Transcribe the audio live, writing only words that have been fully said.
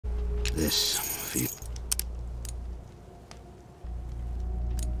This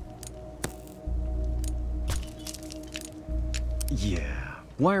Yeah.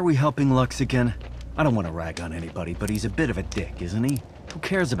 Why are we helping Lux again? I don't want to rag on anybody, but he's a bit of a dick, isn't he? Who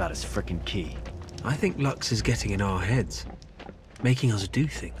cares about his frickin' key? I think Lux is getting in our heads, making us do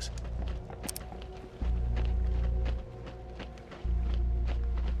things.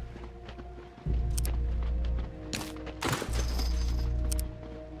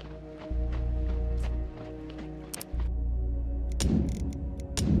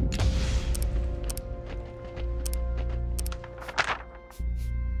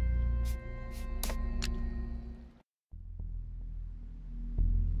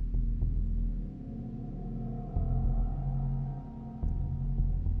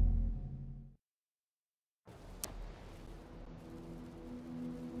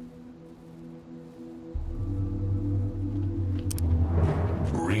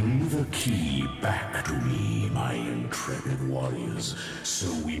 Bring the key back to me, my intrepid warriors,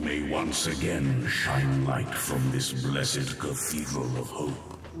 so we may once again shine light from this blessed cathedral of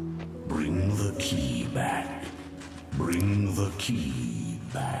hope. Bring the key back. Bring the key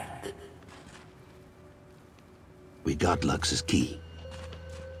back. we got Lux's key.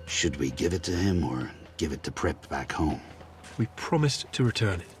 Should we give it to him or give it to Prep back home? We promised to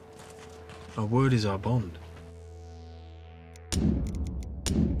return it. Our word is our bond.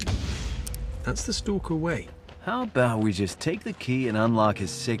 That's the Stalker way. How about we just take the key and unlock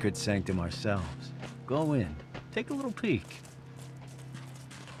his sacred sanctum ourselves? Go in, take a little peek.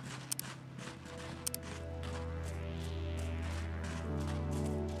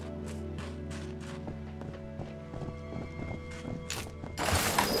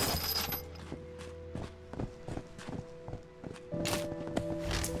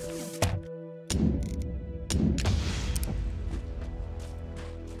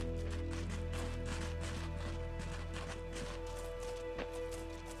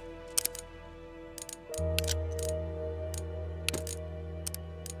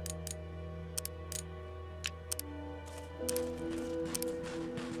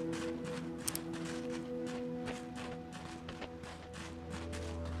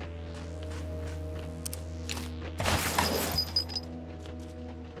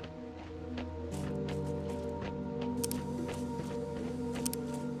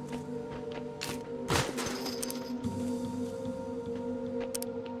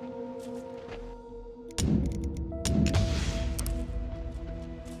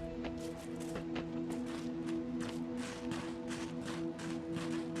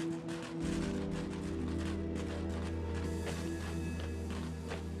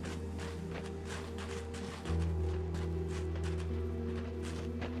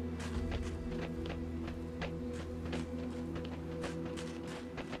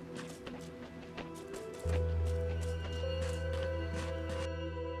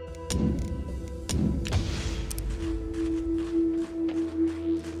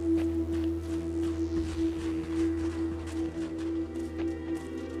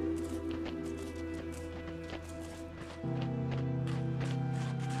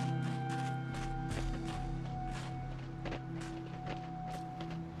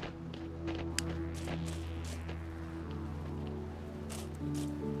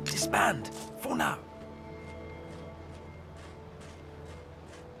 Disband, for now.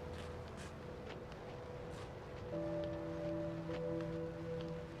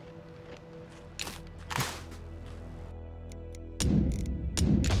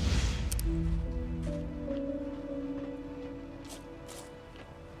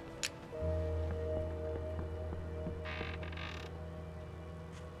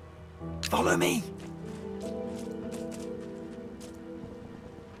 Follow me.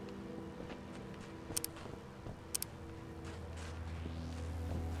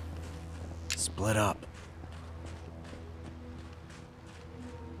 Split up.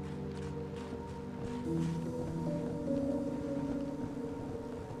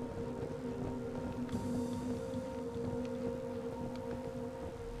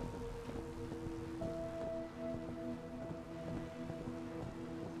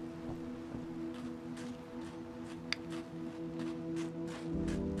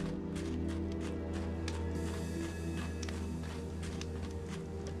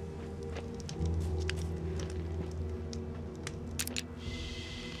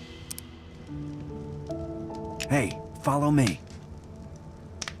 Hey, follow me.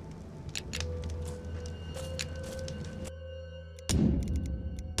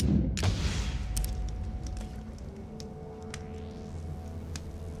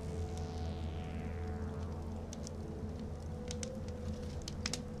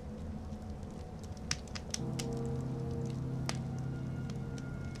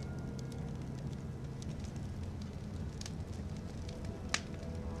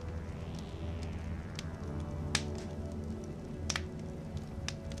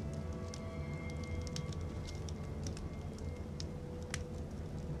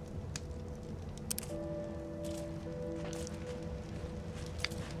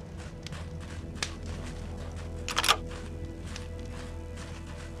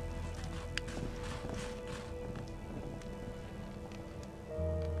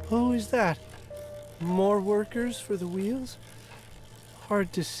 Who is that? More workers for the wheels?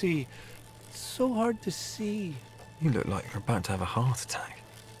 Hard to see. So hard to see. You look like you're about to have a heart attack.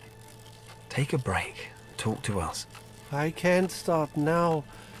 Take a break. Talk to us. I can't stop now.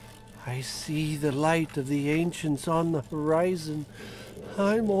 I see the light of the ancients on the horizon.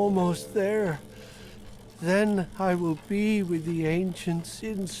 I'm almost there. Then I will be with the ancients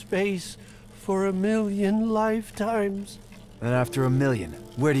in space for 1,000,000 lifetimes. Then after 1,000,000,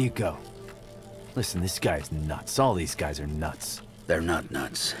 where do you go? Listen, this guy's nuts. All these guys are nuts. They're not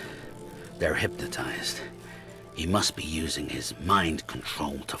nuts. They're hypnotized. He must be using his mind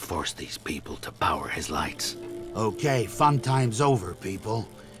control to force these people to power his lights. Okay, fun time's over, people.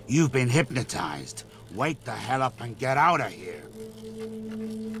 You've been hypnotized. Wake the hell up and get out of here.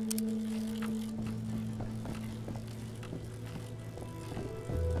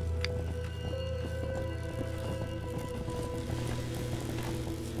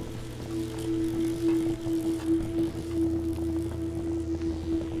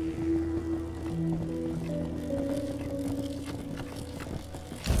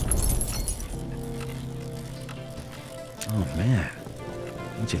 Oh, man.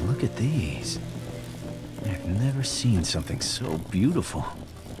 Would you look at these? I've never seen something so beautiful.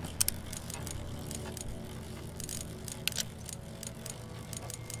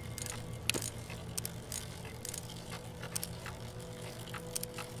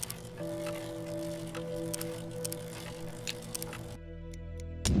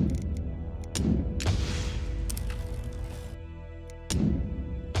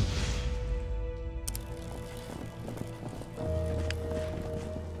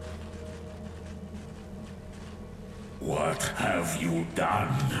 What have you done?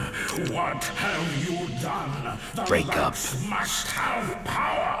 What have you done? The Break up. lights must have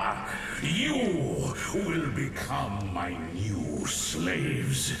power. You will become my new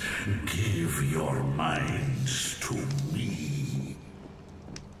slaves. Give your minds to me.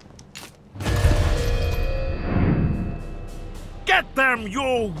 Get them,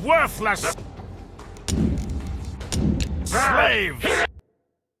 you worthless slaves!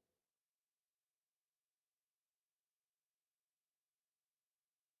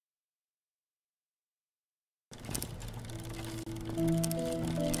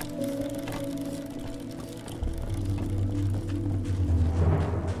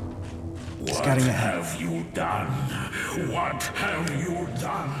 What have you done? What have you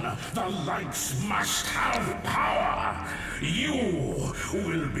done? The lights must have power. You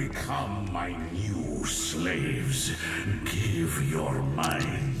will become my new slaves. Give your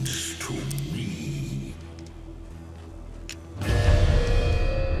minds to me.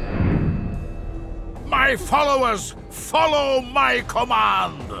 My followers, follow my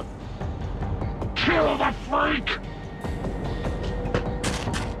command! Kill the freak!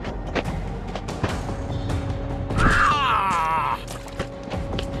 Ah!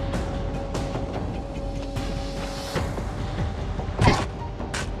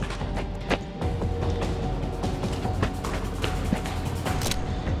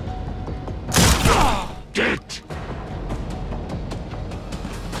 Get!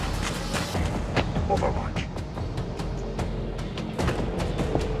 Overwatch.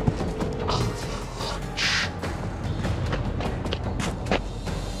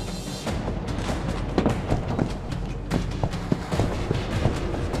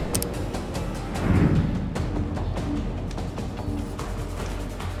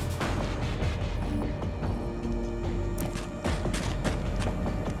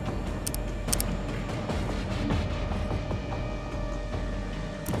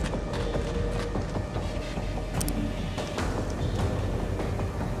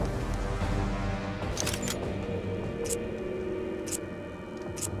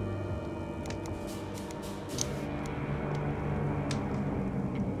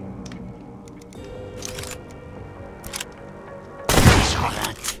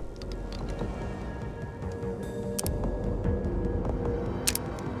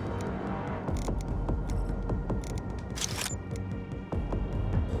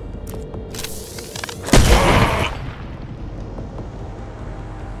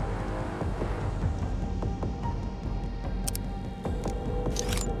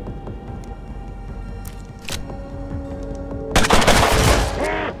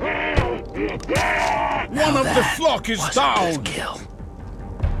 One of the flock is down! Kill.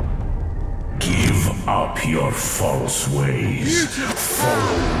 Give up your false ways.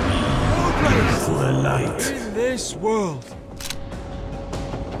 Follow me into the light. In this world.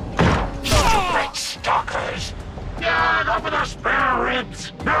 Great stalkers! Yeah, go for the spare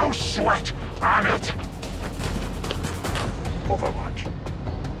ribs! No sweat on it! Overwatch.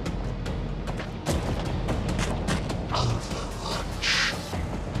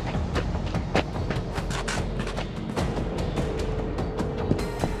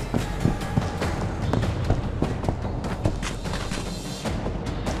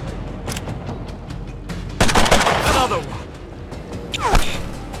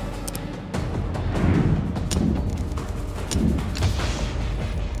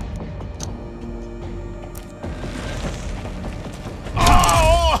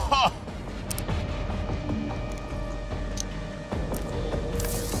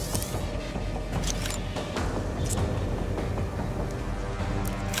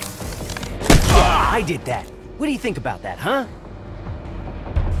 I did that. What do you think about that, huh?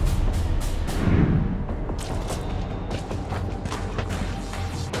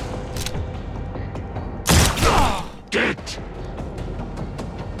 Dead!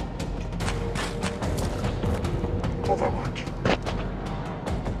 Overwatch.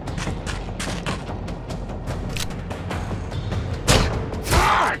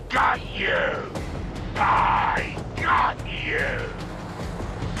 I got you! I got you!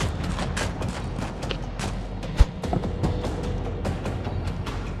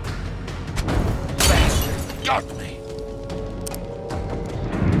 Bastard got me!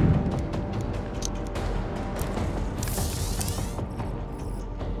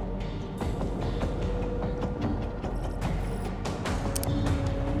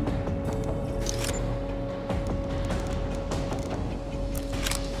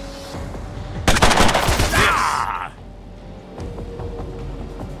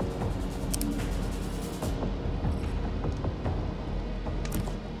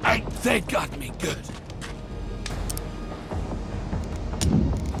 They got me good.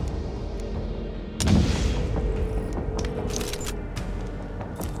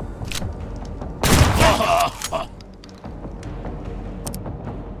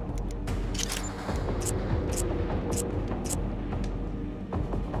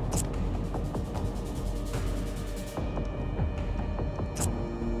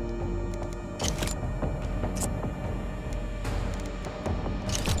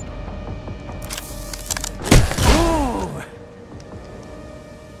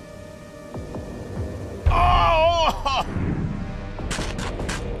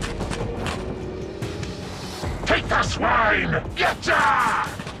 Take the swine! Getcha!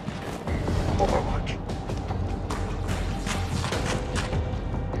 Overwatch.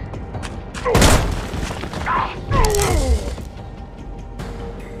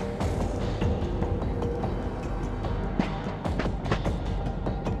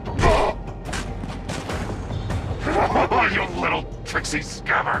 You little tricksy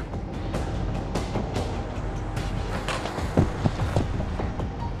scammer!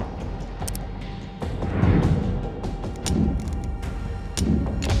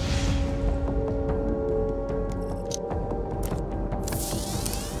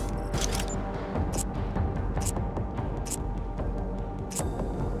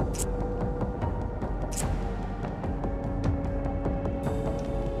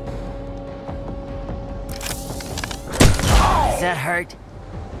 Does that hurt?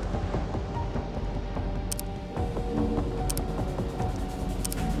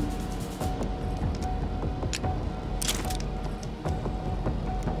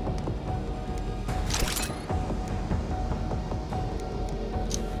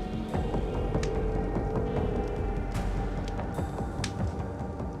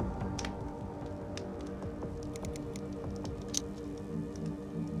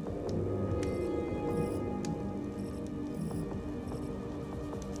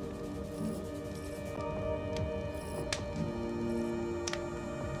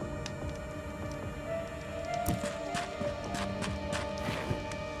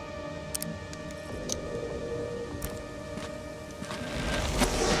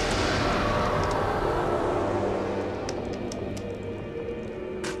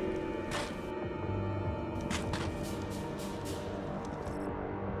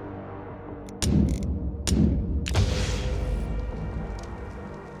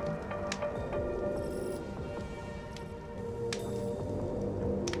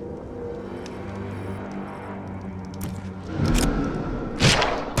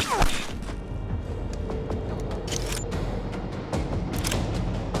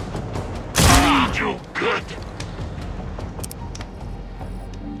 You good!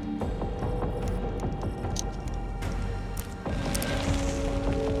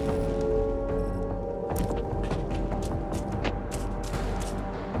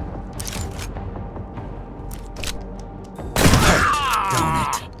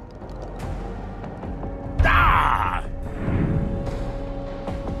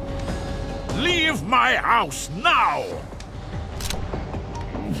 Leave my house now!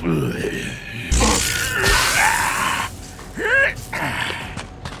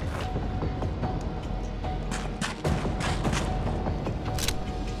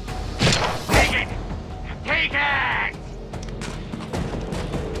 Take it! Take it!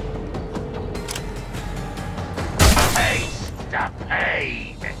 Taste the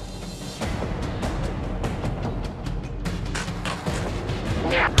pain!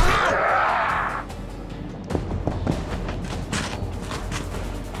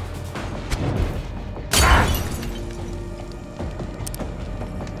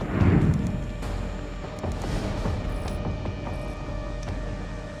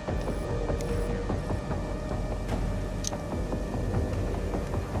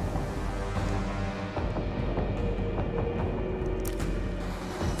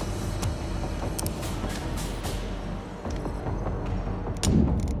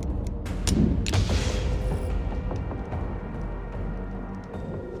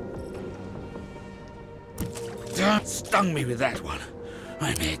 stung me with that one.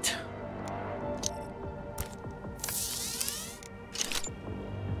 I'm it.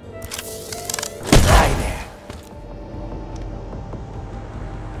 Hi there.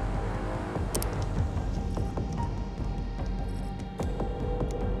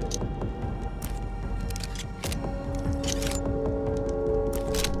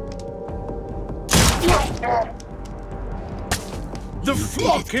 The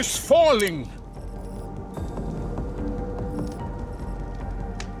flock is falling!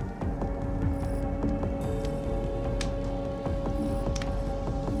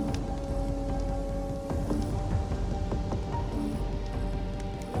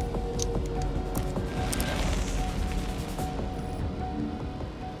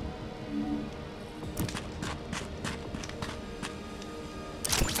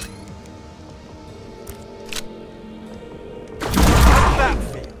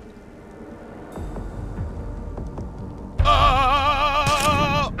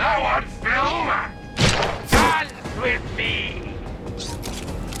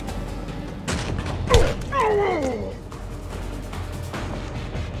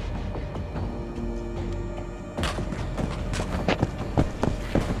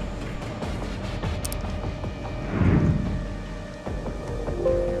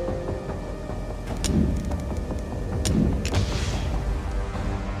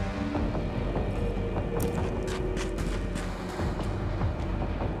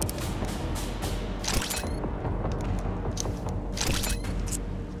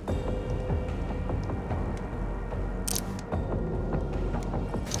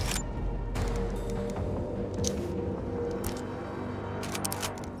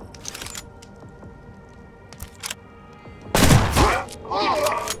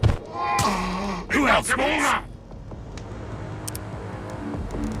 Who else, please?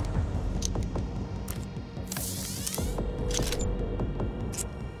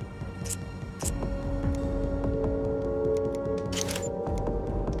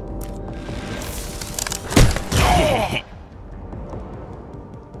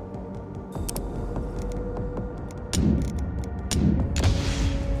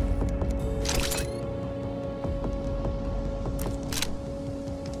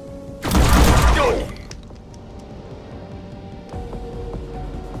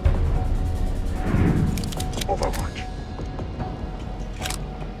 Overwatch.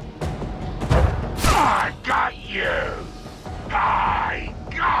 I got you! I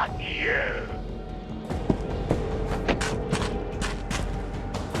got you!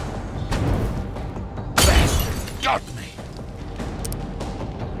 Bastard got me!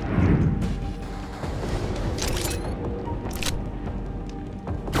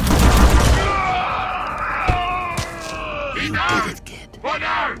 You did it, kid. Oh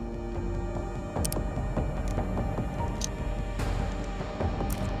no!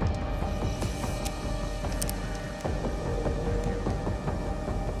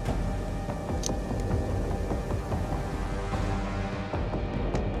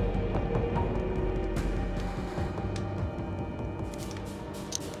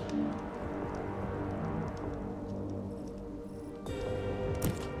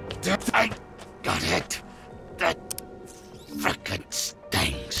 I got it. That frickin'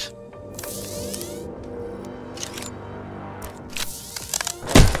 stinks.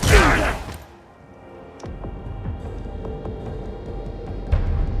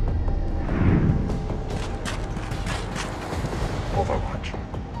 Overwatch.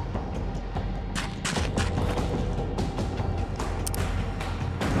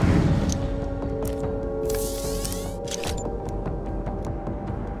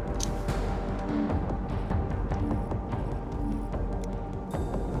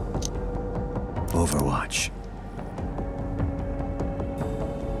 Overwatch.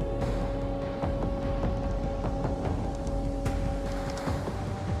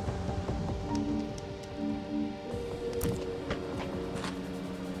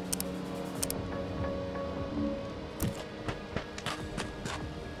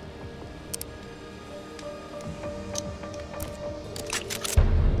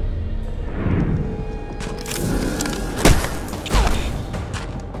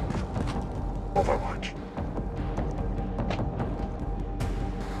 Overwatch.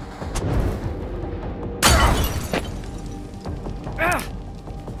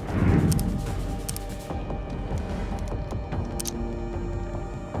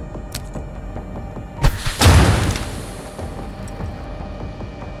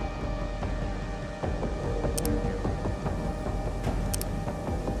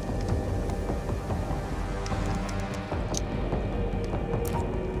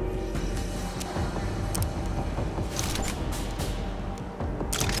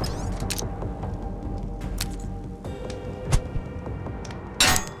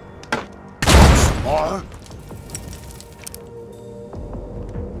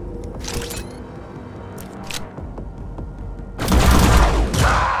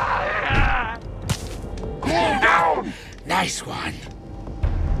 Nice one.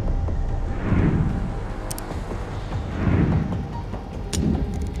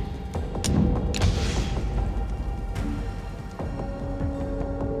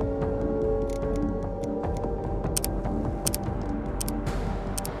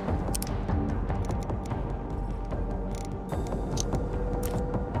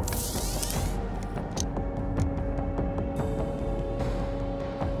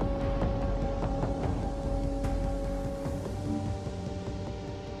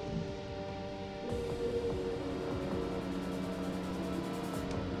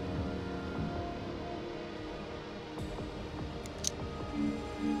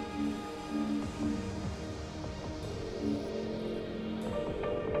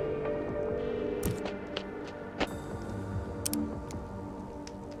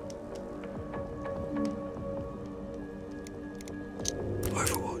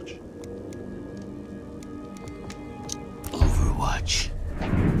 Overwatch. Overwatch.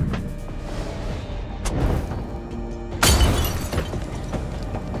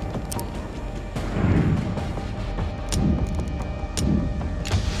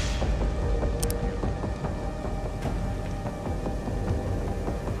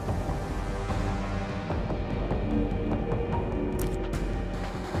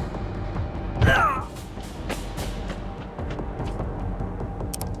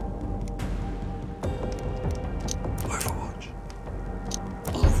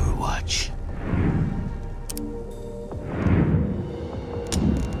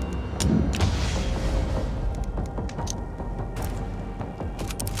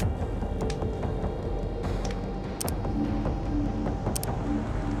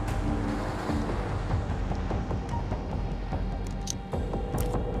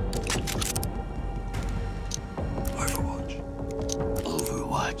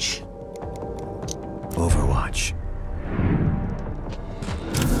 Overwatch. Overwatch.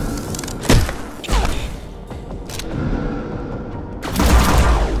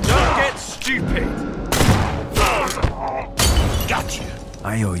 Don't get stupid! Gotcha.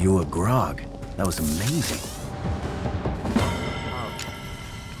 I owe you a grog. That was amazing.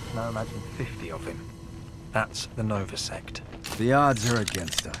 Now imagine 50 of him. That's the Nova sect. The odds are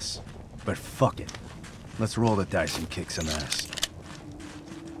against us. But fuck it. Let's roll the dice and kick some ass.